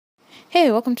Hey,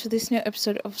 welcome to this new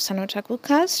episode of Sanotaku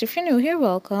Cast. If you're new here,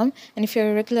 welcome. And if you're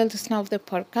a regular listener of the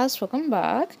podcast, welcome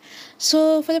back.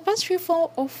 So, for the past 3,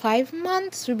 4, or 5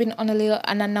 months, we've been on a little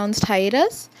unannounced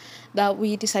hiatus that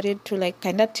we decided to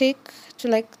kind of take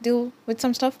to deal with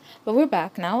some stuff. But we're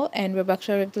back now, and we're back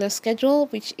to our regular schedule,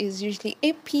 which is usually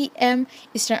 8 p.m.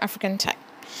 Eastern African time.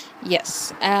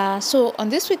 Yes. So, on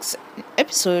this week's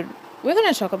episode, we're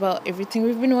going to talk about everything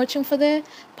we've been watching for the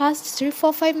past 3,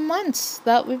 4, 5 months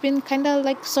that we've been kind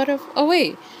of sort of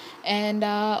away. And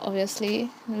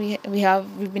obviously, we've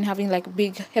been having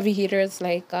big heavy hitters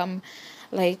Spy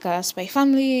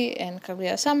Family and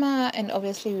Kaguya-sama, and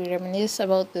obviously we reminisce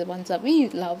about the ones that we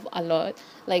love a lot,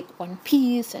 like One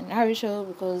Piece and Naruto,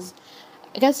 because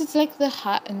I guess it's like the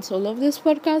heart and soul of this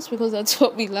podcast because that's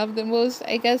what we love the most,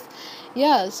 I guess.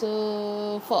 Yeah,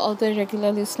 so for all the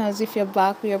regular listeners, if you're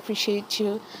back, we appreciate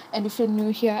you. And if you're new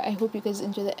here, I hope you guys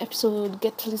enjoy the episode.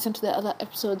 Get to listen to the other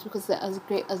episodes because they're as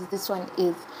great as this one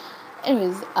is.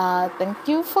 Anyways, thank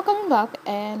you for coming back,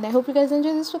 and I hope you guys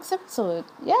enjoy this week's episode.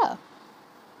 Yeah.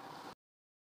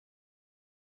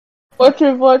 What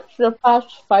we've watched the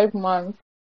past 5 months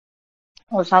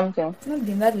or something. It's not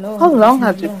been that long. How long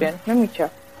has it been? Let me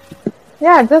check.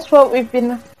 Yeah, that's what we've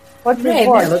been. What we've Read. A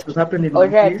watched. lot has happened in Oh,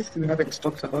 One read. Piece. We haven't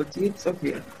talked about it.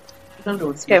 Okay. I don't know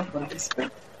what's Okay. about this thing.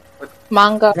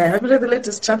 Manga. Yeah, have you read the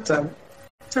latest chapter?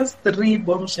 Just 3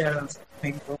 bombshells.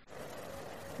 Thank God.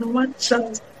 No one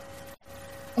shot.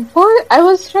 Boy, I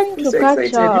was trying I'm to so catch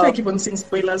excited. You know, I up. keep on seeing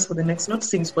spoilers for the next, not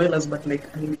seeing spoilers, but like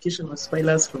an indication of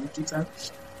spoilers from Twitter.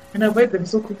 And I avoid them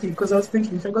so quickly because I was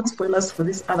thinking if I got spoilers for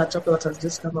this other chapter that has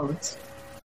just come out,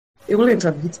 it wouldn't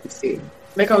have hit the same.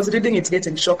 Like I was reading it,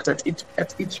 getting shocked at each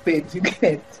page. You get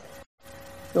it.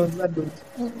 It was that good.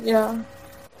 Yeah.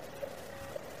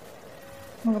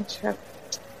 Let me check.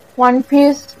 One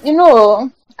Piece. You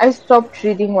know, I stopped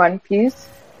reading One Piece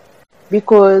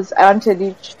because I wanted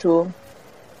it to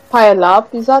pile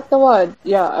up. Is that the word?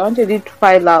 Yeah, I wanted it to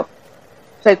pile up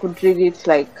so I could read it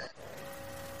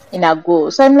in a go.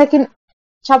 So I'm in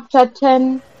chapter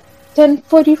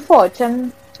 1044.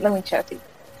 Let me check it.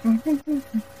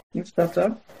 Which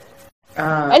chapter?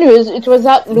 Anyways, it was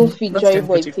that Luffy That's Joy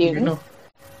Boy 10:44, thing you know.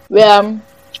 where,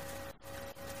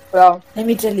 well, Let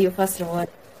me tell you first of all.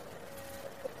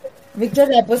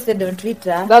 Victoria posted on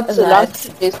Twitter that's the that last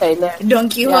place I learned. Don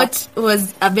Quixote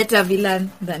was a better villain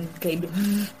than Kaido.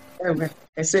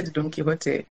 I said Don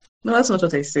Quixote. No, that's not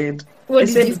what I said. What I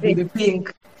did said you say? Baby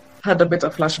Pink had a better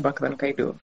flashback than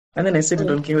Kaido. And then I said Oh.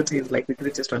 Don Quixote is like the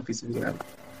greatest One Piece villain.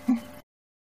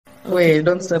 Wait,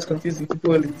 don't start confusing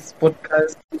people in this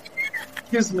podcast.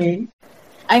 Excuse me.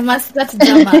 I must start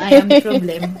drama. I am the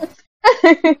problem.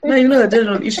 No, you know the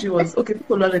general issue was okay,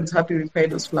 people weren't happy with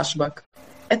Kaido's flashback.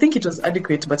 I think it was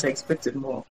adequate, but I expected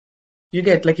more. You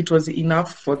get it was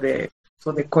enough for the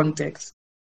context.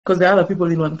 Because there are other people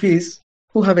in One Piece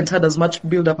who haven't had as much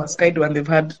build up as Kaido and they've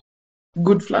had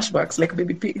good flashbacks, like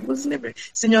Baby Pink. It was never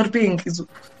Senor Pink is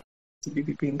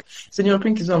Baby Pink. Senor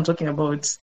Pink is what I'm talking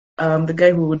about. The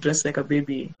guy who would dress like a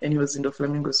baby and he was in the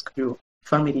Flamingo's crew,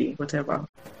 family, whatever.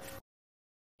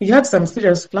 He had some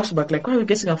serious flashback, like why are we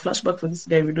getting a flashback for this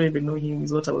guy? We don't even know him,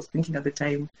 is what I was thinking at the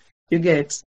time. You get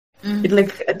it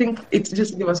I think it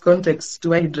just gives us context to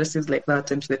why he dresses like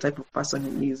that and to the type of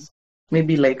person he is.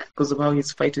 Maybe because of how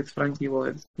his fight with Frankie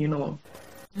was, you know.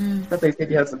 But I said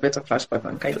he has a better flashback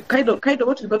than Kaido. Kaido,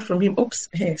 what you got from him? Oops,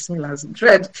 hey, Smila's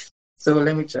dread. So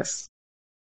let me just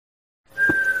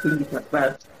leave it at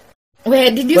that. Where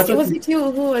did you What see? was Was it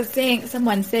you who was saying?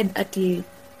 Someone said actually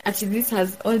this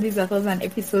has all these 1,000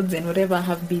 episodes and whatever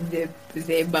have been the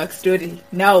backstory.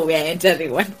 Now we are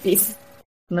entering One Piece.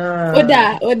 Nah.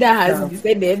 Oda has No.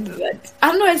 decided that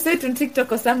I don't know. I saw it on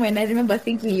TikTok or somewhere, and I remember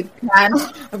thinking you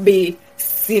can't be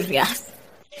serious.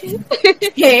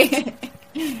 Hey.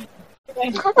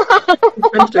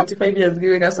 25 years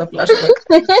giving us a flashback.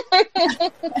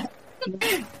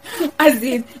 As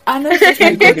in, I'm not just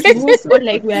like got moved, or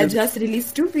like we are just really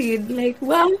stupid. Like,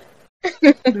 well,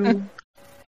 No.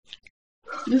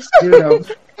 Just chill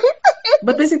out.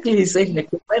 But basically, he's saying the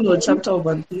final chapter of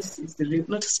One Piece is the real,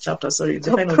 not chapter, sorry,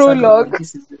 the final saga of prologue. One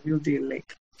Piece is the real deal.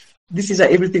 This is how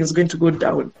everything is going to go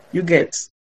down. You get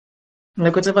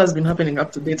whatever has been happening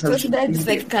up to date has so should been I just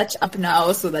brilliant. catch up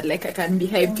now so that I can be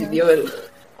hyped with you all?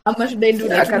 How much should I do?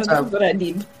 Yeah, No, catch this up. is what I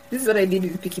did. This is what I did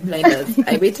with Peaky Blinders.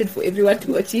 I waited for everyone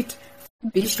to watch it,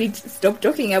 finish it, stop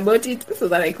talking about it, so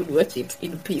that I could watch it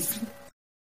in peace.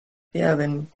 Yeah,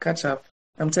 then catch up.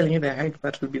 I'm telling you, the hype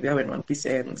that will be there when One Piece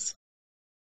ends.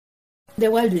 The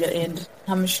world will end,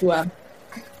 I'm sure.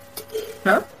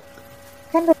 Huh?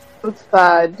 Kind of feels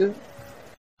bad.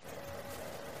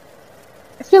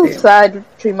 still Same. sad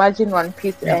to imagine One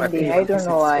Piece Yeah, but ending. hey, I One don't Piece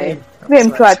know is why. same. Maybe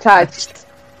I'm too attached.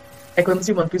 I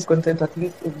consume One Piece content at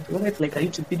least when it's like a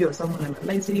YouTube video of someone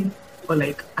analyzing, or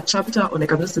like a chapter, or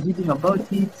like I'm just reading about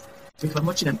it. If I'm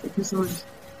watching an episode,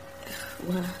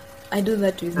 Wow. I do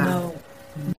that with now.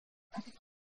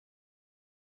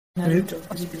 Naruto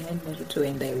behind Naruto,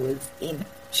 and I was in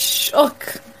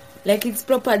shock. Like it's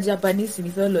proper Japanese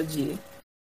mythology.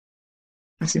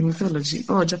 it's in mythology.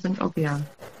 Oh, Japan. Okay, yeah.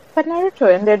 But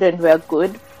Naruto ended and we're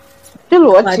good.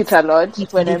 Still watch it a lot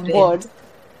it's when I'm different. bored.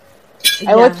 I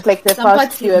Yeah. watched like the Some first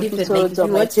parts few hit different, like, episodes if of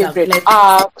you my watch some, favorite like-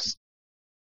 arcs.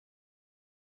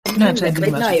 No, I tried Like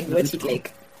doing right that now, with I'm watching Naruto.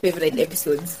 like favorite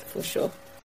episodes for sure.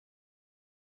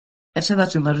 I tried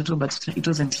that with Naruto, but it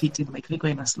wasn't hitting like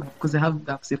in a slap because I have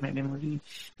gaps in my memory.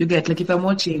 You get like if I'm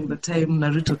watching the time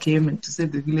Naruto came and to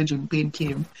save the village when Pain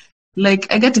came,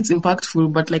 like I get it's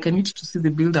impactful, but like I need to see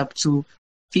the build up to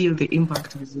feel the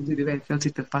impact visibly the way I felt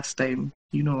it the first time,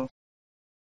 you know.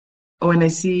 Or when I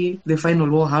see the final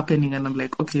war happening and I'm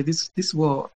like, okay, this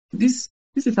war, this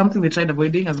is something they tried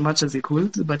avoiding as much as they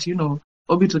could, but you know,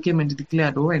 Obito came and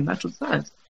declared war, and that was sad.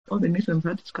 All the nations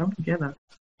had to come together.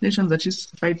 Nations that used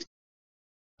to fight,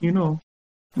 you know,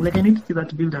 like I need to see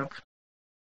that build up.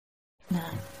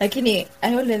 Like, I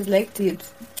always liked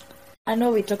it. I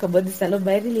know we talk about this a lot,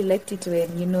 but I really liked it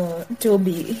when,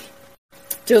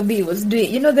 Toby was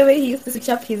doing, the way he used to switch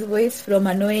up his voice from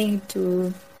annoying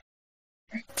to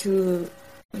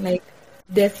like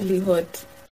deathly hot.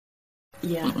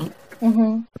 Yeah.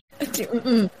 Mm-hmm.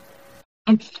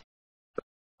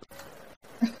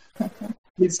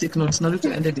 Please take notes.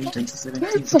 Naruto ended in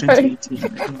 2017, 2018. I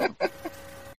don't know.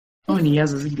 How many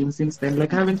years has it been since then?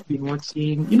 Like, I haven't been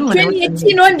watching. You know, when I watch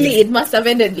 2018 only, it must have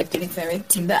ended like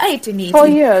 2017. 2018. 4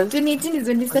 years. 2018 is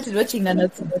when we started watching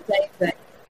Nanatsu no Taizai.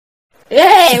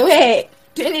 Hey, wait.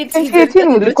 2018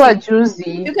 2018 ulikuwa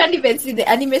juicy. You can't even see the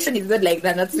animation is not like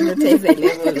Nanatsu no Taizai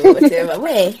level or whatever.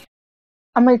 Wait.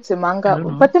 Ama it's a I manga. don't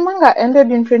know. But the manga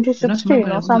ended in Not 2016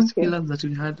 remember or all those something. fillers that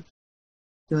we had.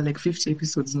 There were like 50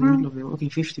 episodes in the middle of the war. Okay,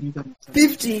 50. maybe I'm-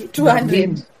 50,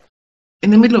 200. In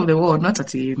the middle of the war, not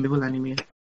at in the whole anime.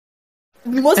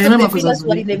 Most I of remember the 'cause I fillers was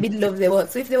were in the reading. middle of the war.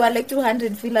 So if there were like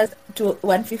 200 fillers to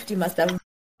 150 must have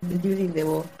been during the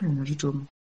war. Naruto.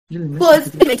 Really messed Because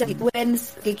up with it. like, when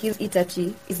Keki's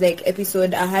Itachi is like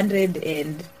episode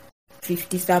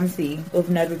 150 something of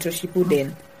Naruto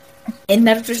Shippuden. And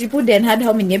Naruto Shippuden had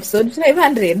how many episodes?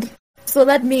 500. So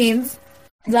that means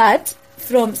that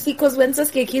because when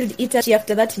Sasuke killed Itachi,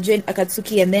 after that he joined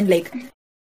Akatsuki, and then like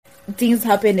things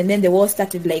happened, and then the war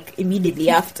started like immediately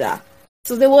after.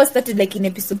 So the war started like in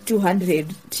episode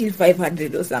 200 till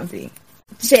 500 or something.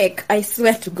 Check, I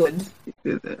swear to God.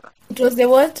 It was the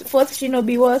what? Fourth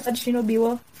Shinobi War, third Shinobi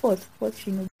War, fourth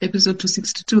Shinobi. Episode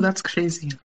 262, that's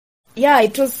crazy. Yeah,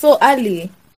 it was so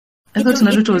early. I thought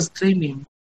Naruto was training.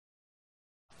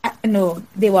 No,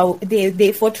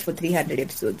 they fought for 300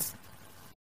 episodes.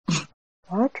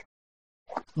 What?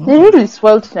 They really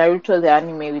spoiled Naruto the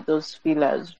anime with those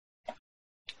fillers.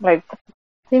 Like,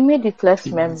 they made it less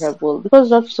Yes. memorable because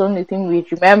that's the only thing we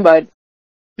remembered.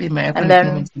 In my And iconic then-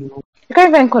 moments, You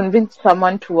can't even convince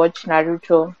someone to watch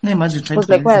Naruto. I imagine trying Because,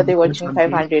 to like, why are listen they to watching One Piece.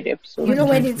 500 episodes? You know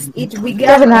when it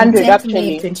began 700 on 10th May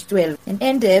actually. 2012 and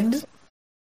ended.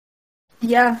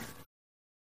 Yeah,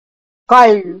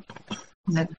 Kyle,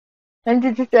 Like, when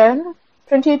did it end?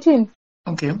 2018.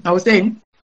 okay, I was saying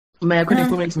my iconic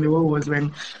moment in the war was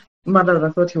when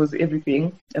Madara thought he was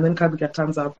everything, and then Kaguya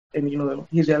turns up, and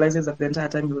he realizes that the entire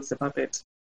time he was the puppet.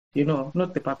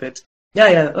 Not the puppet.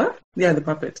 Yeah, the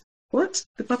puppet. What?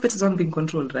 The puppet is not being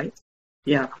controlled, right?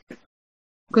 Yeah.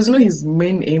 Because his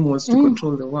main aim was to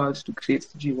control the world, to create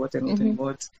G what and what and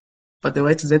what. But the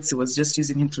White Zetsu was just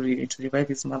using him to revive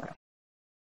his mother.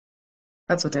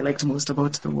 That's what I liked most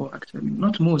about the war, actually.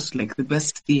 Not most, like the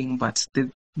best thing, but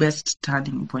the best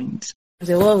turning point.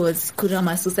 the war was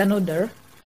Kurama Susanoo.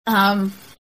 I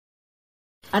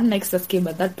don't like Sasuke,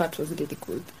 but that part was really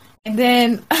cool. And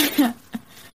then,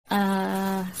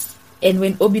 and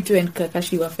when Obito and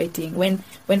Kakashi were fighting, when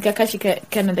Kakashi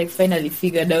kind of like finally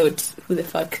figured out who the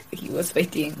fuck he was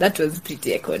fighting, that was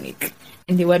pretty iconic.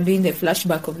 And they were doing the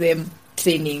flashback of them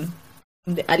training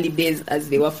in the early days as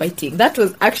they were fighting. That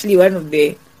was actually one of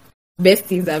the best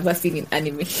things I've ever seen in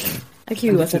anime.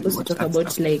 Actually, we were supposed to talk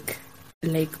about like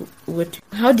what?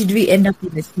 How did we end up in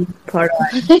the same pattern?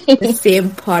 The same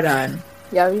pattern.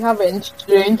 Yeah, we haven't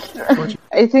changed.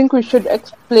 I think we should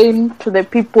explain to the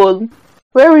people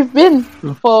where we've been.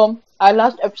 For our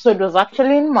last episode was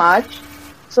actually in March,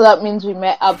 So that means we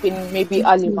met up in maybe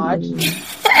early March.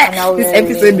 And now This we're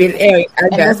episode will air in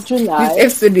end of August. July.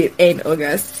 This episode will air in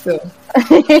August. So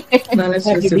Now let's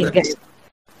where have just you say been, that. guys?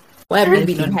 Why have you I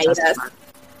been on think just hiatus?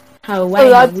 fun. Why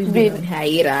have that's we been been- on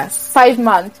hiatus? 5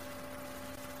 months.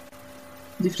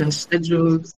 Different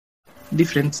schedules,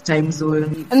 different time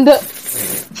zones. And the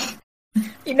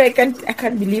You know, I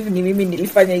can't believe ni mimi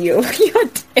nilifanya hiyo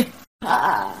yote.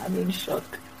 I'm in shock.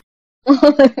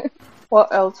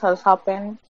 what else has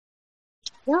happened?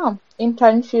 Yeah,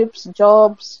 internships,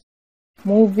 jobs,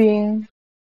 moving.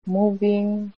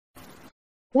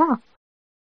 Yeah.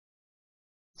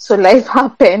 So life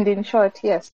happened in short,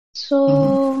 yes.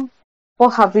 So what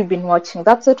have we been watching?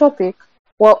 That's the topic.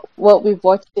 What we've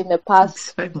watched in the past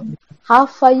It's 5 months.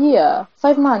 half a year,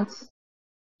 5 months.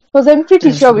 Because I'm pretty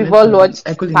Yeah, sure so we've all mentally, watched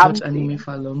I couldn't watch something. anime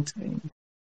for a long time.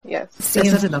 Yes. I Same.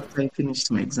 started after I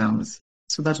finished my exams.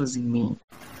 So that was in May.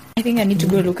 I think I need to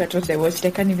go look at what I watched.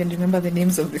 I can't even remember the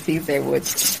names of the things I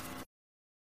watched.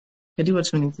 I did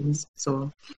watch many things.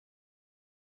 So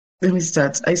let me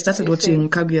start. I started You watching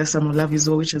Kaguya-sama Love Is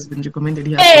War, which has been recommended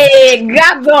here. Hey,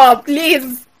 grab up,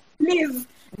 please. Please.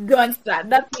 Don't start.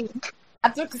 Nothing. I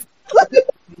took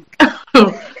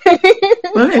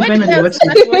When I when finally I watched it,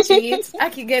 started watching it, I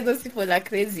can get those people like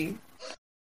crazy.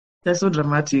 they're so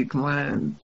dramatic,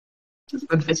 man. Just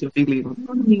confess your feeling.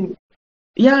 I mean,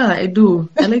 yeah, I do.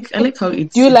 I like how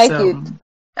it's. Do you like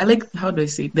I like, how do I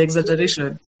say it? The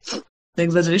exaggeration. The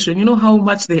exaggeration. You know how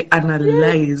much they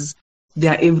analyze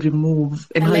their every move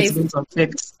and how it's Analyze. going to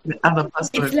affect the other person.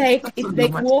 It's like That's so like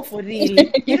dramatic. war for real.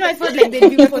 You know, I felt like they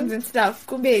do weapons and stuff.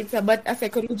 Kumbe, it's about a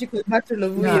psychological battle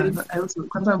of Yeah, wills. I also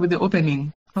contact with the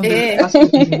opening. How Eh. the first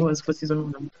opening was for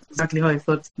season 1. Exactly how I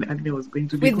thought the anime was going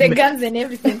to be. With the Kumbe, guns and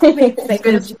everything. Kumbe, it's these guys,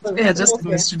 psychological they are just in the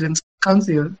warfare. student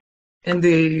council and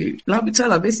they love each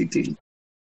other basically.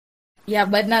 Yeah,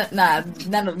 but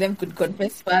none of them could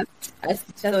confess first, ask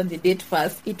each other on the date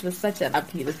first. It was such an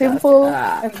uphill task. Simple.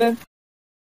 And then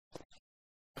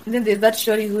Then there's that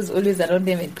Shori who's always around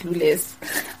them and clueless.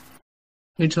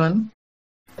 Which one?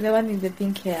 The one with the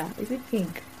pink hair. Is it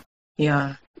pink?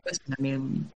 Yeah. What's her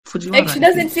name? Fujiwara. Like, she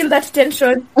doesn't feel that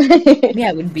tension. Me,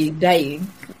 I would be dying.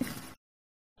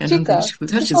 I don't Chica. think she would.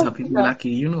 She's Chica. happy go lucky,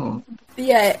 you know.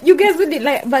 Yeah, you guys wouldn't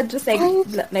like, but just like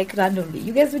Right. like randomly,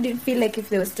 you guys wouldn't feel like if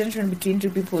there was tension between two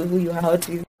people who you hang out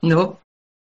with. No.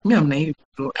 Me, I'm naive,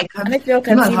 bro. I And can't. if you all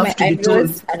can No, I see have my to be told.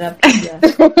 eyebrows and up,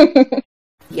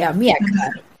 yeah, me I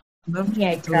can. Me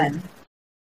I can.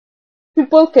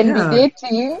 people can Yeah. be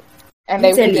dating, and Let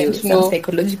I me tell you wouldn't some know.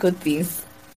 psychological things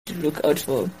to look out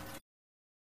for.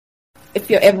 If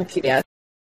you're ever curious,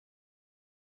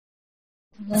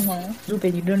 group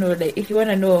and you don't know, like if you want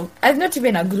to know, as not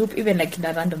even a group, even like in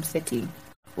a random setting,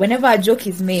 whenever a joke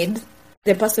is made,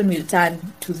 the person will turn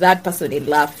to that person and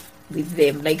laugh with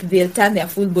them. Like they'll turn their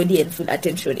full body and full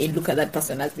attention and look at that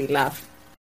person as they laugh,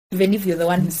 even if you're the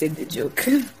one who said the joke.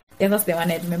 Yeah, that's the one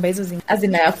I remember. As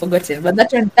in I have forgotten, but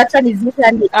that one is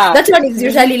usually that one is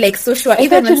usually like so sure. I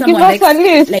Even thought when you'd give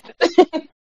someone us a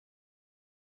list.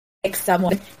 like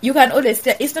someone, you can always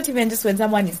tell. It's not even just when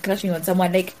someone is crushing on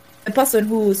someone. Like the person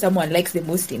who someone likes the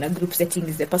most in a group setting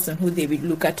is the person who they will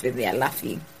look at when they are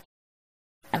laughing.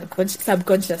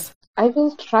 Subconscious. I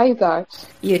will try that.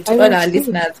 Yeah, to I all will our see.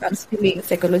 listeners, I'm spilling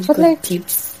psychological But, like,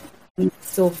 tips.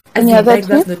 So, as any in, other like,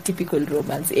 that's tip? not typical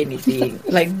romance anything.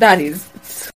 Like that is.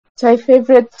 It's my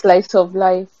favorite slice of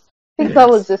life. I think that Yes.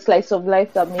 was the slice of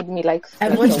life that made me like I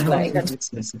slice watched of it, life.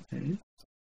 like,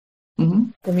 Mm-hmm.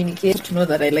 communicate to know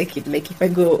that I like it. Like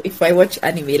if I watch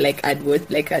anime, like I'd watch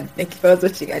like if I was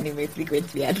watching anime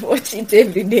frequently, I'd watch it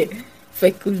every day if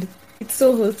I could. It's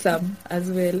so wholesome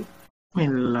as well. I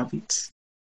love it.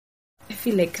 I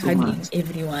feel like So hugging much.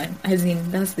 everyone. As in,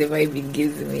 that's the vibe it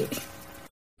gives me.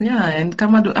 Yeah, and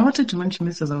Kamado, I wanted to mention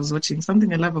this as I was watching.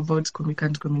 Something I love about Komi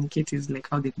Can't Communicate is like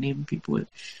how they name people.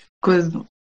 Because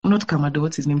not Kamado,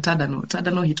 what's his name? Tadano.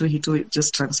 Tadano Hito it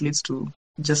just translates to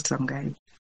just some guy.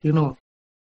 You know.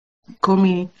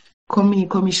 Komi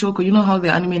Shoko. You know how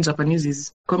the anime in Japanese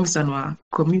is Komi-sanwa,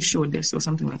 Komi Shodes or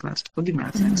something like that. Forgive my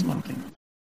accent, small thing.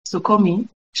 So Komi,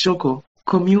 Shoko,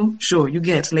 Komyu, Sho, you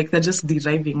get like they're just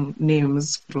deriving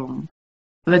names from,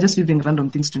 they're just using random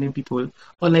things to name people.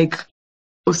 Or like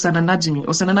Osana Najimi.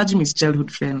 Osana Najimi is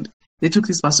childhood friend. They took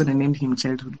this person and named him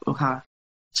childhood, or her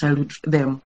childhood,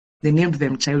 them. They named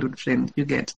them childhood friend, you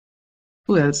get.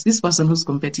 Who else? This person who's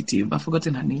competitive, I've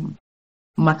forgotten her name.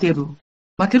 Makeru.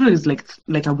 Makeru is like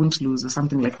I won't lose or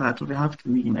something like that, or I have to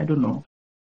win. I don't know.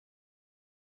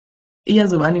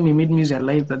 Years of anime made me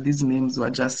realize that these names were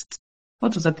just,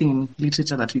 what was that thing in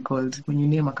literature that we called when you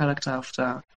name a character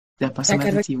after their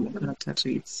personality or character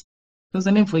traits? There's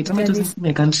a name for it.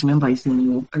 I can't remember his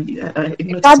name.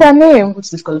 Other name. What's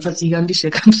this called? Fatigandish. I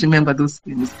can't remember those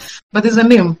things. But there's a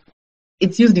name.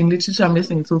 It's used in literature. I'm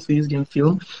guessing it's also used in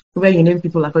film, where you name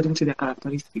people according to their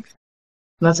characteristics.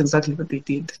 And that's exactly what they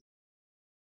did.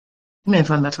 I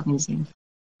found that amusing.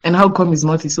 And how come his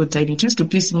mouth is so tiny? It used to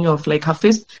piss me off. Like her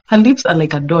face, her lips are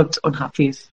like a dot on her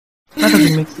face. That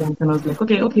doesn't make sense. And I was like,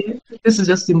 okay, this is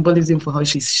just symbolism for how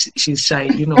she's shy,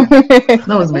 you know. That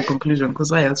was my conclusion.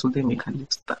 Because why else would they make her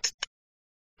lips that?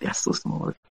 They are so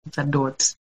small. It's a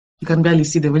dot. You can barely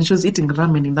see them. When she was eating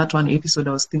ramen in that one episode,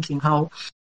 I was thinking, how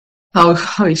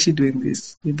is she doing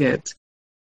this? You get.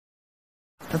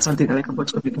 That's one thing I like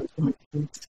about Obi.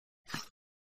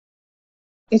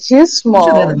 It is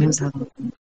small.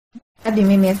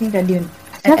 Mimi, I think I didn't.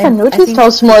 I never noticed how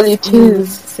small it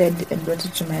is. Said and brought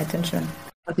it to my attention.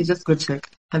 But they just go check.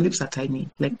 Her lips are tiny.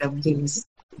 Like their veins,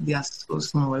 they are so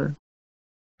small.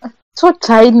 So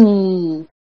tiny.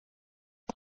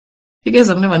 You guys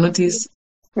have never noticed?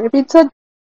 Maybe it's a...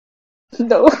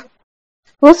 No.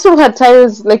 Most of her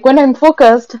times, like when I'm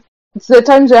focused, it's the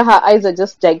times where her eyes are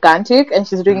just gigantic and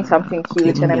she's doing something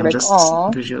cute, and I'm like,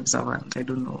 oh. Visually observant. I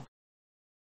don't know.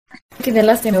 Okay, the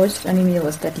last time I watched anime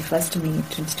was 31st May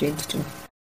 2022.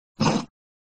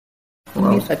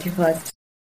 Wow. May 31st.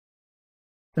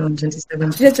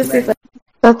 27th. Just say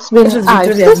That's been it was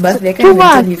Victoria's birthday. I can't even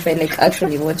tell you if I like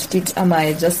actually watched it.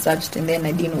 I just searched and then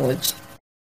I didn't watch.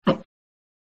 I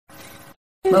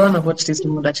want to watch this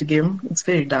Modachi game. It's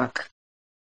very dark.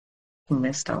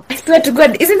 Messed up. I swear to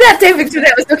God, isn't that time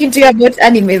Victoria was talking to you about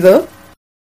anime though?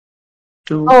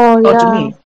 To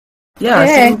me. Yeah.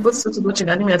 So we both started watching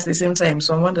anime at the same time.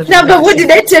 So I'm wondering. No, but what did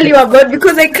I tell you about?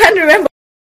 Because I can't remember.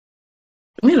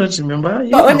 Me don't remember.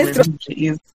 You But honestly, she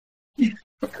is.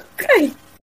 Okay.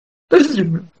 Don't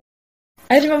remember.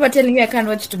 I remember telling you I can't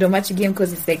watch Todomachi game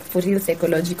because it's like for real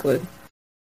psychological.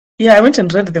 Yeah, I went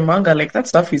and read the manga. Like that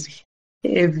stuff is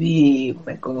heavy. Oh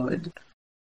my God.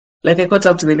 Like I got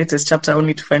up to the latest chapter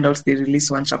only to find out they release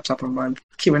one chapter per month.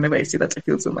 Okay, whenever I see that, I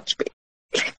feel so much pain.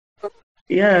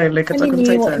 Yeah, like Attack on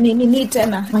Titan.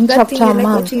 One That chapter thing you a like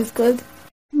month. watching is called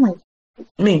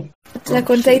Me. Attack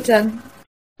on Titan.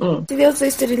 Mm. They also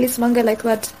used to release manga like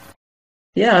that.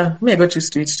 Yeah, me I got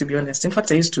used to it, to be honest. In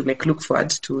fact, I used to like look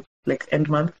forward to like end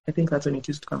month. I think that's when it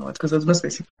used to come out because there was no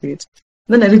specific date.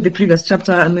 Then I read the previous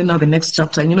chapter and then now the next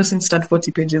chapter. And since that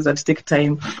 40 pages, I'd take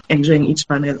time enjoying each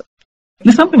panel.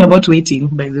 There's something about waiting,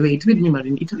 by the way. It made me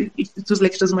marinate. It was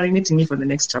like it was marinating me for the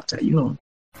next chapter,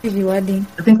 Rewarding.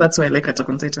 I think that's why I like Attack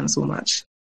on Titan so much.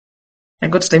 I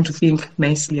got time to think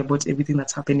nicely about everything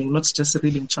that's happening, not just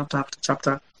reading chapter after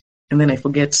chapter, and then I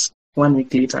forget 1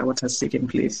 week later what has taken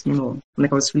place.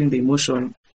 Like I was feeling the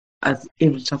emotion as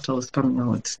every chapter was coming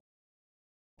out.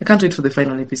 I can't wait for the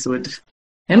final episode.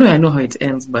 I know how it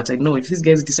ends, but I know if these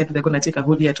guys decide they're going to take a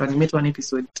whole year to animate one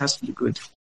episode, it has to be good.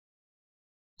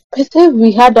 I think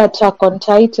we had Attack on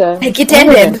Titan. Like it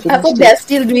ended. I hope they're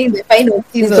still doing the final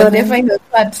season, the final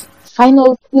part.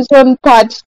 Final season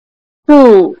part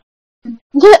 2.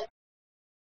 Yeah.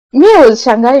 Me, I was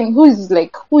shanghaiing who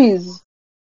is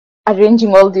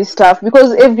arranging all this stuff,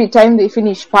 because every time they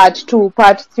finish part 2,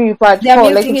 part 3, part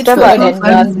 4, like it's never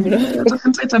ending. Attack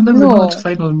on Titan doesn't know what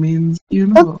final means,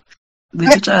 The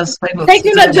teacher has final. Like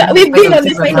we've been on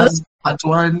the final part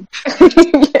 1.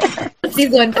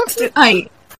 Season 2.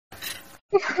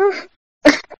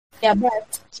 Yeah,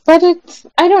 but it's,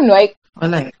 I don't know,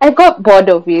 I got bored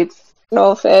of it.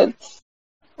 No offense.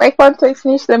 Like once I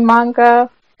finished the manga,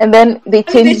 and then they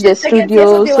changed the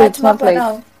studio, so it's not like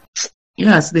now.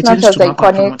 Yes, they not changed as to Mappa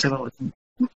from iconic. whatever.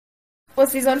 For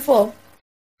season 4.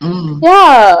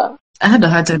 Yeah, I had a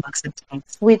hard time accepting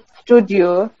it. with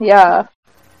studio, yeah,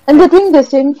 and they're doing the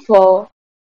same for,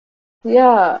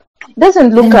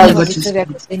 doesn't look I as got used to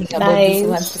it.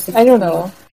 nice. I don't know.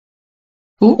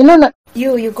 Who?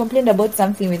 You complained about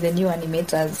something with the new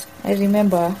animators. I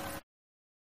remember.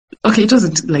 Okay, it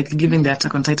wasn't like giving the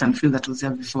Attack on Titan feel that was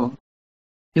there before.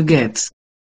 You get.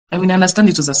 I mean, I understand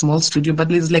it was a small studio, but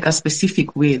there's like a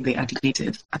specific way they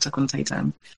animated Attack on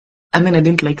Titan. And then I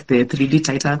didn't like the 3D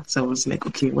Titans, so I was like,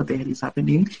 okay, what the hell is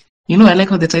happening? I like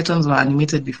how the Titans were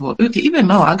animated before. Okay, even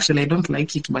now, actually, I don't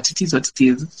like it, but it is what it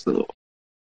is. So,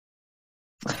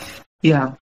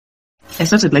 yeah. I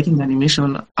started liking the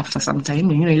animation after some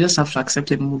time. You just have to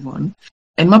accept it and move on.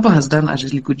 And Mappa has done a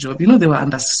really good job. They were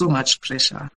under so much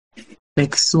pressure.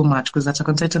 Like, so much, because Attack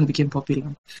on Titan became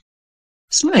popular.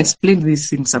 Someone explained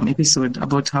this in some episode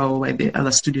about why the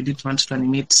other studio didn't want to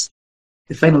animate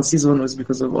the final season was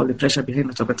because of all the pressure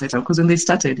behind Attack on Titan. Because when they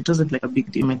started, it wasn't like a big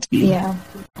deal. Yeah,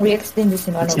 we explained this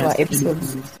in one of our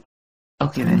episodes.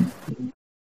 Okay, then.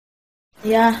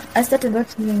 Yeah, I started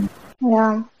watching.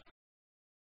 Yeah.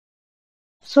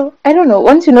 So I don't know.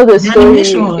 Once you know the The story,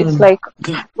 it's animation. like,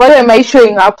 God. what am I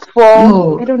showing up for? I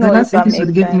No, don't the know if last that episode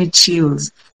makes gave me sense.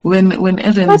 chills. When But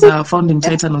Eren's it, founding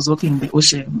titan was walking in the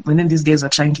ocean, and then these guys are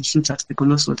trying to shoot at the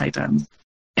colossal titans,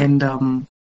 and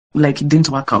like it didn't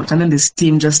work out, and then the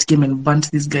steam just came and burnt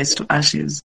these guys to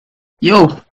ashes. Yo,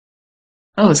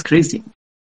 that was crazy.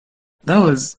 That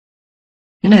was,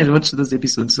 I watched those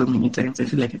episodes so many times. I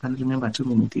feel like I can't remember too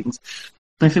many things.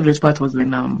 My favorite part was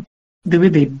when the way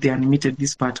they animated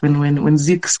this part when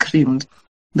Zeke screamed,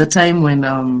 the time when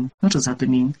what was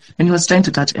happening, when he was trying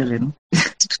to touch Eren.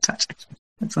 To touch Eren.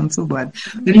 That sounds so bad.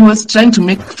 When he was trying to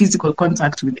make physical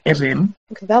contact with Eren,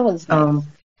 okay, that was nice.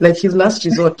 like his last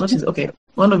resort, not his, okay,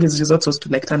 one of his resorts was to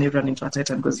like turn everyone into a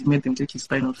titan because he made them take his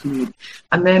spinal fluid.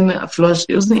 And then Flush,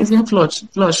 it was his name Flush.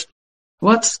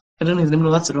 What? I don't know his name, no,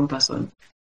 that's the wrong person.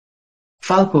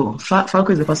 Falco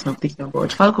is the person I'm thinking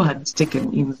about. Falco had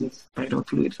taken in this spinal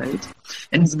fluid, right?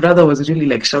 And his brother was really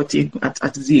like shouting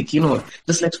at Zeke,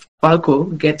 just let Falco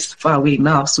get far away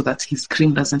now so that his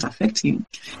scream doesn't affect him.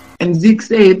 And Zeke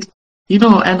said, I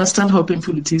understand how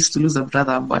painful it is to lose a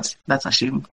brother, but that's a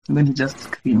shame. And then he just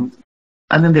screamed.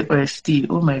 And then the OST,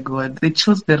 oh my God, they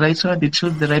chose the right one, they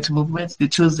chose the right movements, they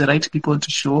chose the right people to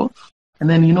show. And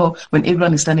then, when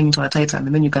everyone is turning into a titan,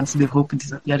 and then you can see the hope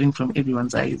disappearing from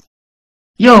everyone's eyes.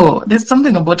 Yo, there's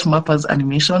something about Mappa's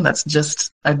animation that's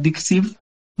just addictive.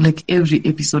 Like every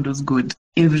episode was good.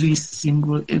 Every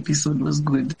single episode was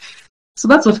good. So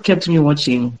that's what kept me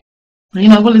watching.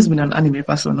 I've always been an anime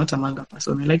person, not a manga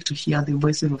person. I like to hear the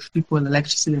voices of people. I like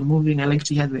to see them moving. I like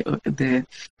to hear the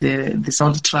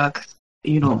soundtrack.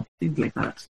 Things like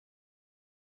that.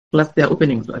 Plus, their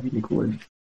openings are really cool.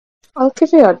 I'll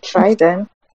give it a try then.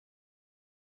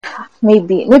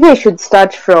 Maybe I should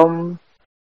start from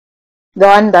the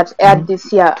one that aired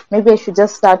this year. Maybe I should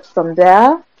just start from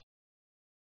there.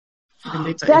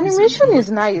 The animation is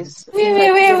nice.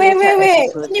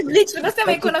 Wait. Ni Bleach,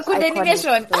 unasema iko na good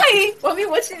animation. Ai, were we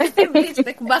watching the same Bleach?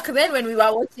 Like back then when we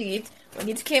were watching it, when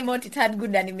it came out, it had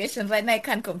good animation. Right now, I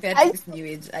can't compare to this new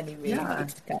age anime. Yeah.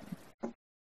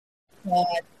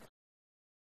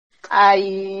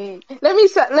 Let me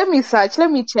search. Let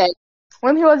me check.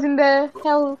 When he was in the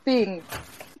hell thing,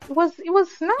 it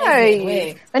was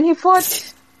nice. When he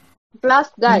fought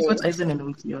last guy. He fought Aizen and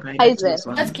Ulti, you're right.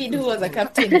 Aizen. That kid who was a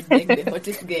captain is like the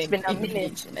hottest guy been a in minute.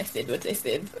 Bleach, and I said what I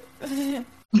said.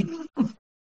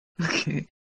 Okay.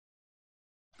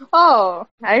 Oh,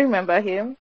 I remember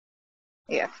him.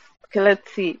 Yes. Okay,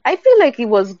 let's see. I feel like it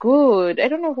was good. I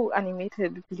don't know who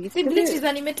animated Bleach. See, Bleach is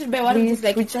animated by one of these,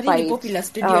 like, it's a really popular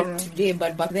studio today,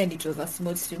 but back then it was a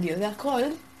small studio. They're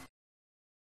called,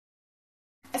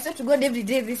 I swear to God, every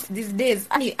day these days,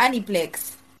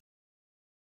 Aniplex.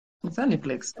 It's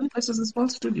Aniplex. Aniplex is a small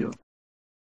studio.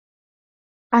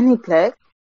 Aniplex?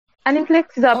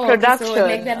 Aniplex is a production. So,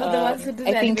 like, they're not the ones who do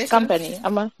the animation? Company.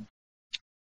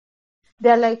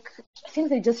 They're like, I think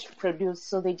they just produce,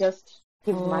 so they just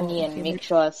give money and make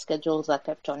sure schedules are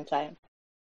kept on time.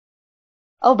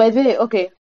 Oh, by the way,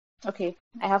 okay,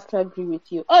 I have to agree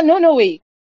with you. Oh, no, wait.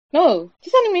 No,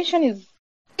 this animation is...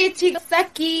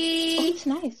 Ichigasaki! Oh, it's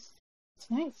nice.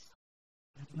 It's nice.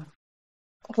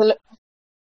 Okay,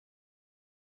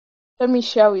 let me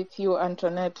share with you,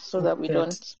 Antoinette, so that we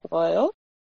don't spoil.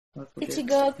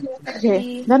 Ichigo.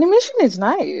 Okay, the animation is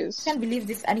nice. I can't believe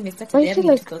this anime started early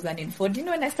in 2004. Do you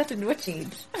know when I started watching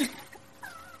it?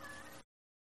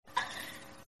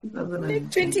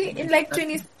 Like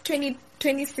 2014,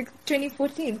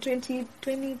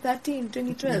 2013,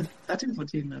 2012. 13,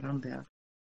 14, around there.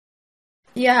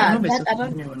 Yeah,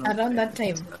 around that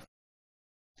time.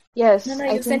 Yes, no,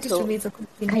 I you sent so. It to me. So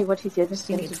okay, what is it? I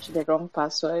sent it to the wrong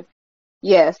password.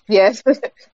 Yes.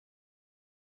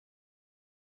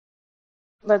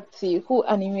 Let's see, who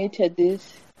animated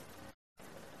this?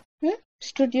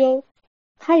 Studio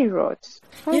Hirot.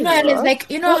 I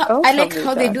like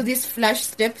how they do this flash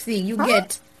step thing. You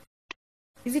get,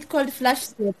 is it called flash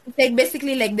step? It's like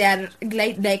basically like they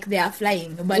are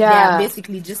flying, but they are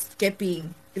basically just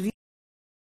stepping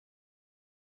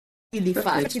really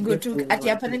fast. Ichigo took,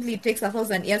 apparently it takes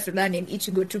 1,000 years to learn, and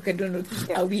Ichigo took, I don't know,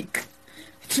 a week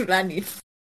to learn it.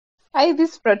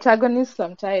 These protagonists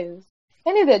sometimes,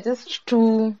 they're just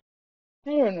too,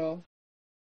 I don't know,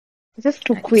 just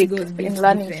too quick in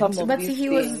learning some of these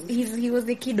things. He was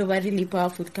the kid of a really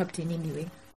powerful captain anyway.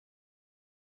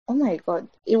 Oh my God!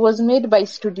 It was made by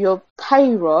Studio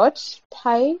Hirot.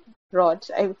 I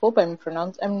hope I'm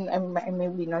pronouncing. I'm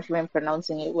maybe not even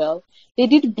pronouncing it well. They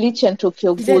did Bleach and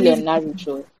Tokyo Ghoul and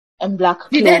Naruto and Black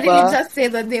Clover. Did I really just say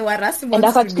that they were a small and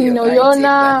Akatsuki no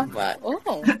Yona?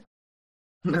 Oh.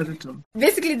 Naruto.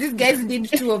 Basically, these guys did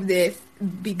 2 of the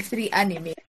big 3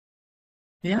 anime.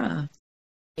 Yeah.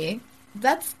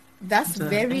 That's And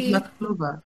very. Black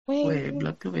Clover. Wait, Wait,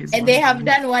 Black Clover is And one they of the have new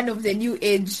done one of the new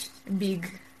age big.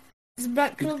 Is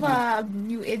Black big three. Clover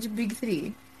new age big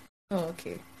 3? Oh,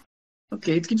 okay.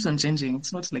 Okay, it keeps on changing.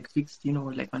 It's not like fixed,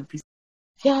 like One Piece.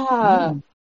 yeah. Mm.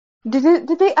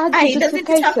 Did they add Aye, Jujutsu doesn't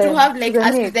it have to Kaisen have to like the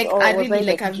a mix, or a was I really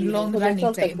like like a dreaming? long Because I running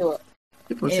felt like they time were.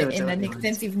 People say in whatever an they want.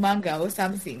 extensive manga or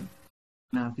something?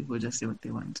 No, people just say what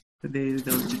they want. But there was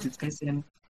Jujutsu Kaisen,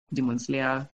 Demon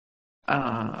Slayer,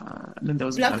 then there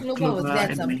was Black Black Clover was Clover there at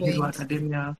and some My Hero point.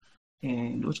 Academia,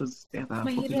 and what was the other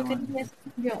My Hero popular one? Academia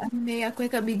ndio anime ya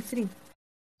kuweka big 3.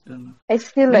 I don't know. I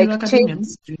feel My Hero like Academia, change.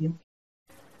 mystery.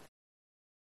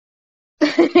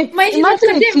 My Hero Imagine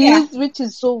it Academia. is, which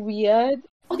is so weird.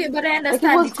 Okay, but I Like it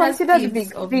understand was it has considered themes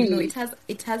big of three.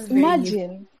 it has very heavy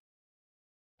Imagine.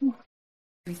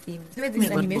 themes. The way I this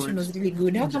got animation bored. was really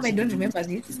good. How come I Just don't didn't. remember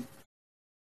this?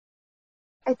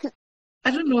 I th-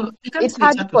 I don't know. I can't it say it's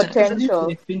had hard to tell because I didn't potential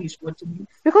like finish watching it.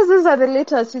 because these are the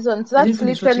later seasons. I didn't That's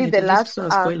finish watching literally it. the I just last saw a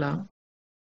arc. spoiler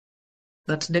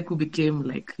that Deku became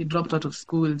like he dropped out of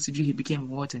school. CG he became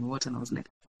what and what, and I was like,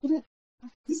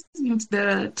 this isn't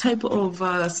the type of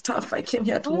stuff I came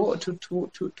here to watch.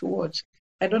 To watch.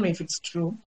 I don't know if it's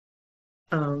true.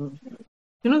 Um,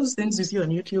 those things you see on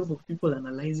YouTube of people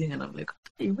analyzing, and I'm like,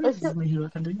 hey, why I is feel, My Hero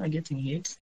Academia getting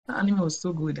hate? The anime was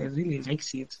so good. I really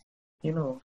liked it.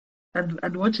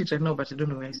 I'd watch it, I know, but I don't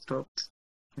know where I stopped.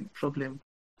 Like, problem.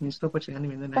 When you stop watching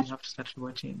anime, then I have to start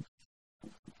watching.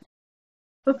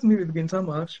 That's me with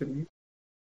Gintama, actually.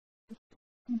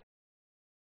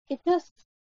 it's just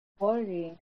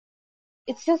boring.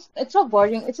 It's not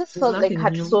boring. It just There's felt like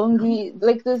nothing new. Hatsongi.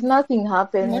 Like there's nothing You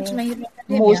watch happening My Hero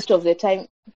Academia? most of the time.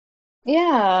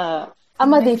 Yeah.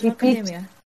 Ama My they Hero repeat. Academia.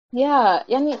 Yeah.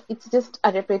 Yani it's just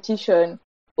a repetition.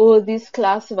 Oh, this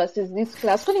class versus this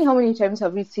class. Funny how many times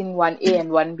have we seen 1A and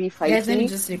 1B Guys, fighting?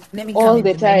 let me come All and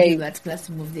the remind you time. that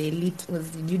Classroom of the Elite was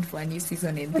renewed for a new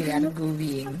season and they are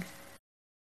going.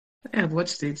 I have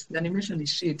watched it. The animation is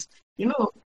shit.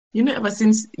 Ever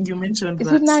since you mentioned Is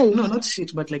it that, nice? no, not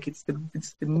shit, but like it's the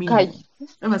meme. Okay.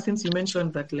 Ever since you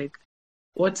mentioned that, like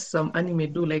what some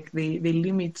anime do, like they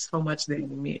limit how much they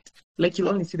animate. Like you'll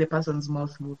only see the person's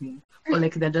mouth moving, or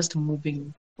like they're just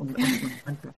moving on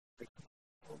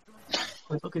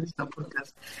okay, this is a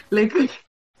podcast.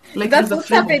 Like That's there's a what's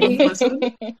frame of one happening.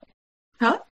 person.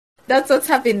 Huh? That's what's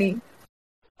happening.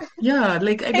 Yeah,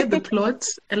 like I get the plot,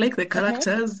 I like the Uh-huh.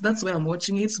 characters, that's why I'm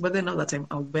watching it. But then now that I'm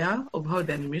aware of how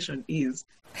the animation is,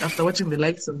 after watching the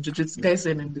likes of Jujutsu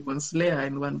Kaisen and Demon Slayer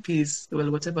and One Piece,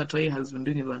 well, whatever Toei has been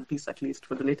doing in One Piece, at least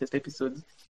for the latest episodes,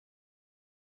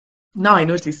 now I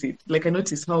notice it. Like I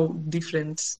notice how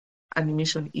different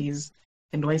animation is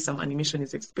and why some animation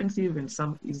is expensive and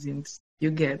some isn't.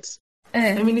 You get.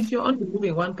 I mean, if you're only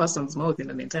moving one person's mouth in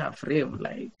an entire frame,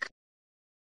 like,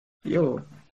 yo.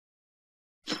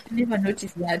 I never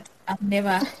noticed that. I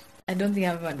don't think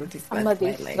I've ever noticed that. Ama in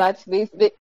my they life.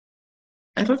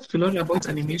 I thought to learn about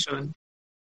animation.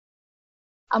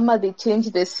 Ama they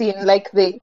change the scene. Like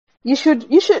you should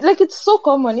like it's so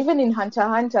common even in Hunter x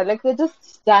Hunter. Like they're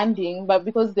just standing, but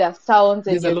because there are sounds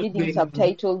and There's a you're lot reading going on.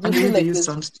 subtitles, you And the way feel they like use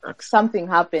there's soundtracks. something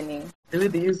happening. The way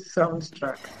they use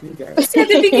soundtracks, you guys. See, at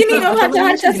the beginning of Hunter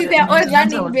x Hunter, see, they're all Hunter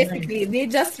running was basically. They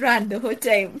just run the whole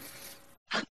time.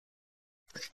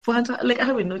 For Hunter, like I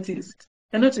haven't noticed.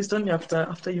 I noticed only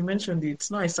after you mentioned it.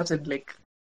 Now I started like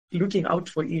looking out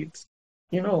for it.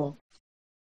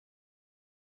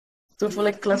 So for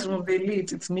like Classroom of the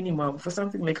Elite, it's minimum. For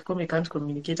something like Come Can't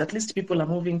Communicate, at least people are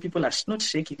moving, people are not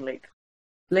shaking,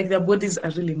 like their bodies are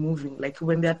really moving. Like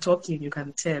when they're talking, you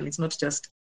can tell it's not just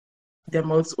their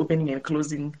mouths opening and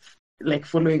closing, like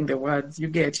following the words. You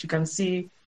can see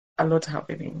a lot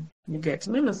happening. You get.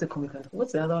 No, not say Come Can't.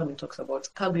 What's the other one it talks about?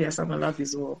 Kaguya Sama Love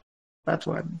is War. That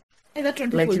one. And that one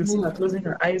Like people you see her move. closing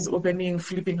her eyes, opening,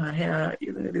 flipping her hair.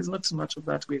 There's not too much of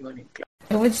that going on in class.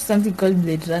 I watched something called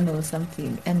Blade Runner or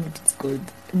something, and what it's called.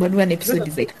 But one episode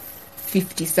is like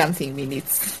 50 something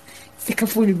minutes. It's like a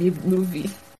full movie.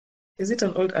 Is it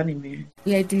an old anime?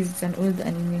 Yeah, it is. It's an old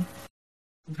anime.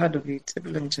 I've heard of it.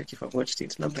 Let me check if I've watched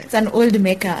it. It's an old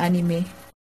mecha anime.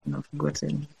 I've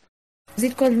forgotten. Is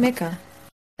it called mecha?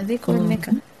 Are they called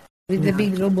mecha? With the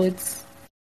big robots.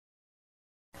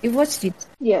 You watched it?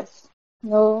 Yes.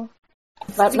 No.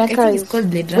 But I think it's called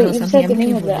Blade Runner or Wait, you something. said the I'm name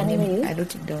looking of for the the anime name. is? I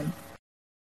wrote it down.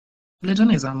 Blade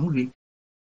Runner is a movie.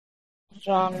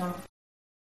 Genre.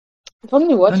 I've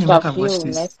only watched Don't a I've few watched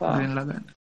this. mecha. Gurren Lagann.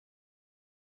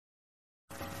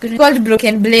 It's called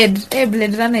Broken Blade. Hey,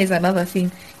 Blade Runner is another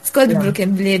thing. It's called Yeah.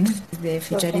 Broken Blade. The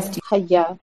futuristic.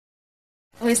 Yeah.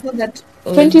 Oh, it's not that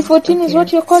old. 2014 is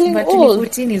what you're calling but old.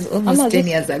 2014 is almost 10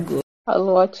 years ago. I'll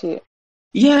watch it.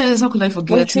 Yes, how could I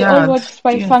forget? Wait, we all watched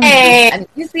Spy yeah. Family. And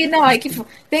you see, now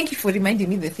thank you for reminding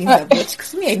me the things I've watched,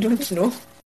 because me, I don't know.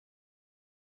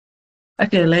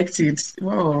 Okay, I liked it.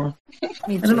 Wow.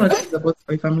 I don't know what it is about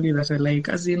Spy Family that I like.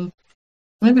 As in,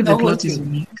 maybe the The whole plot is thing.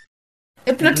 unique.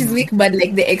 The plot is weak, but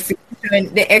like the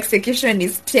execution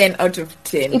is 10 out of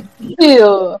 10.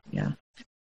 Still. Yeah.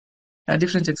 A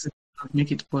different execution would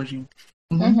make it boring.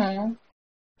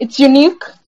 It's unique.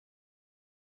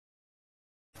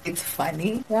 It's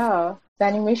funny. Yeah. The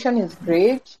animation is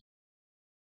great.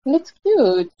 And it's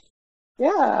cute.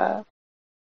 Yeah.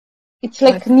 It's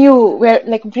like new. We're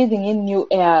like breathing in new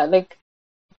air. Like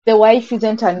the wife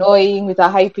isn't annoying with a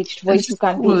high pitched voice. You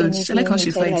can't do anything. I like how she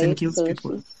inside fights her and head, kills so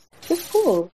people. She's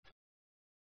cool.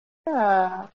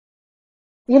 Yeah.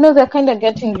 You know, they're kind of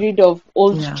getting rid of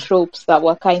old tropes that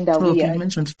were kind of Trope, you weird.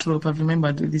 mentioned trope. I've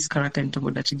remembered this character in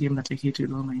Tomodachi game that I hate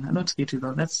with all my not hate with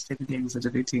all. That's technically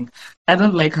exaggerating. I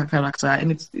don't like her character,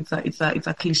 and it's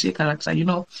a cliche character. You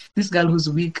know, this girl who's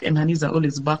weak and her knees are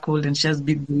always buckled, and she has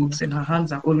big boobs, and her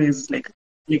hands are always like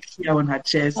here on her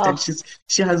chest, and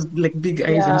she has like big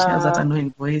eyes, and she has that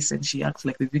annoying voice, and she acts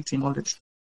like the victim all the time.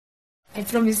 I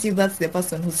promise you, that's the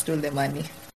person who stole the money.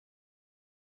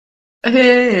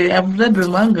 Hey, I've read the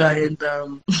manga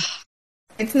and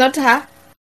It's not her.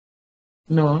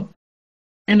 No.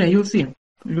 Anyway, you'll see.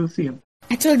 You'll see.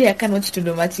 I told you I can't watch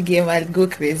Tomodachi game. I'll go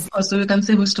crazy. Oh, so you can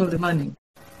say who stole the money.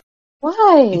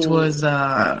 Why? It was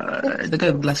the guy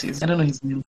with glasses. I don't know his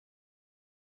name.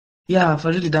 Yeah, for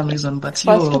a really dumb reason. But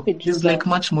there's like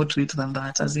much more to it than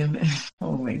that. As in,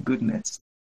 oh my goodness.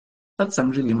 That's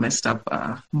some really messed up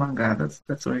manga.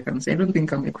 That's what I can say. I don't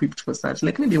think I'm equipped for such.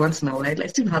 Like maybe once in a while. I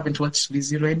still haven't watched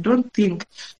ReZero. I don't think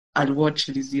I'll watch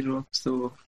ReZero.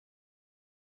 So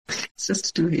it's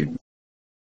just too heavy.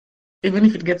 Even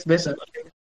if it gets better.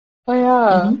 Oh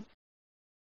yeah.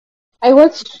 I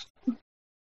watched.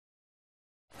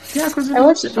 Yeah, because I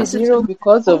watched ReZero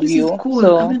because of you. Cool.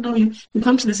 So And then you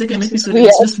come to the second episode,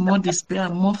 it's just more despair,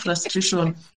 more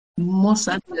frustration, more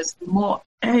sadness, more.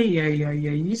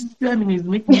 It's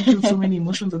making me feel so many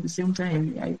emotions at the same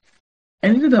time. I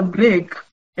needed a break,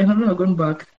 and I'm not going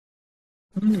back.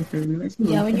 I don't know if I realized.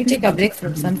 Yeah, when you take a break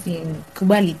from something,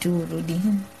 kubali tu Rudy.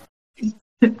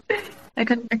 I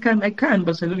can,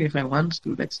 but I don't know if I want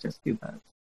to. Let's just do that.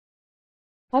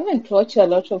 I haven't watched a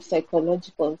lot of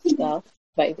psychological stuff,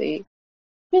 by the way.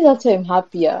 Maybe that's why I'm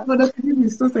happier. But that film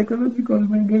is so psychological,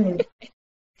 my God.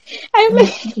 I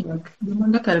mean, the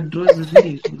manga draws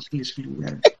really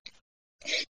well.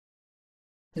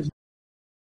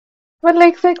 But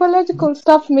like psychological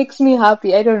stuff makes me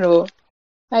happy. I don't know.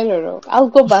 I'll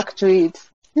go back to it.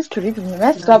 Used to read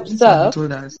messed up stuff.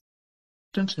 Told us.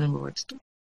 Don't remember what.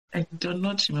 I do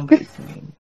not remember its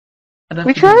name.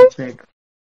 Which one?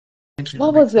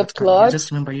 What was the plot? I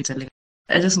just remember you telling.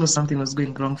 I just know something was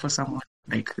going wrong for someone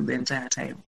like the entire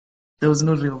time. There was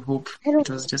no real hope. It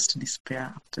was just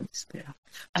despair after despair.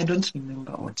 I don't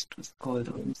remember what it was called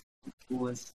or what it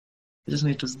was. I just know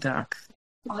it was dark.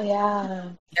 Oh yeah.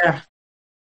 Yeah.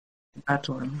 That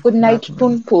one. Good night,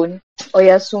 Pun Pun.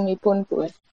 Oyasumi Pun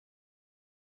Pun.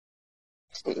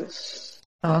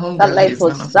 That life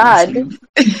was sad.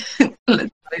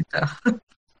 Let's later.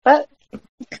 But